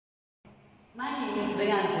My name is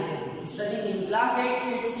Rayyan, studying in class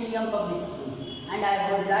 8 at Siddiqui Public School, and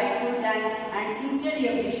I would like to thank and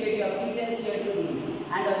sincerely appreciate your presence here today.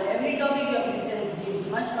 And on every topic, your presence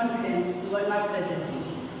gives much confidence toward my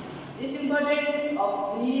presentation. This importance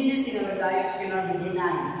of cleanliness in our lives cannot be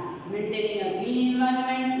denied. Maintaining a clean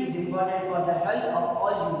environment is important for the health of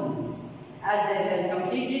all humans, as their health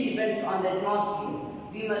completely depends on the atmosphere.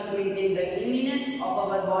 We must maintain the cleanliness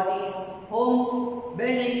of our bodies, homes,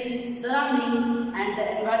 buildings, surroundings, and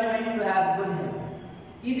the environment to have good health.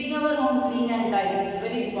 Keeping our home clean and tidy is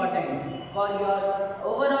very important for your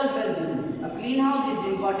overall well-being. A clean house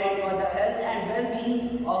is important for the health and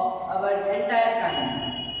well-being of our entire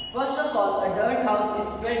family. First of all, a dirt house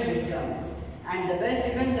is filled with germs, and the best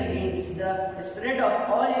defense against the spread of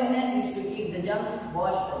all illness is to keep the germs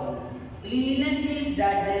washed away. Cleanliness means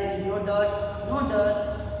that there is no dirt, no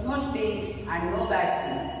dust, no stains, and no bad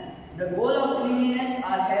smells. The goal of cleanliness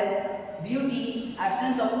are health, beauty,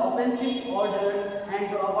 absence of offensive odor, and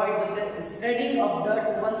to avoid the spreading of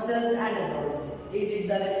dirt to oneself and others. It is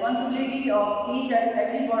the responsibility of each and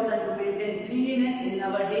every person to maintain cleanliness in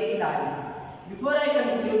our daily life. Before I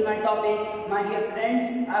conclude my topic, my dear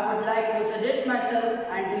friends, I would like to suggest myself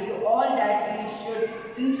and to you all that we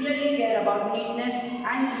should sincerely care about neatness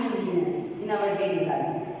and cleanliness in our daily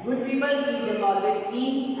life. Good people keep them always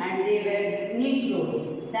clean and they wear neat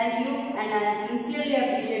clothes. Thank you, and I sincerely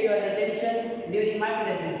appreciate your attention during my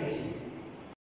presentation.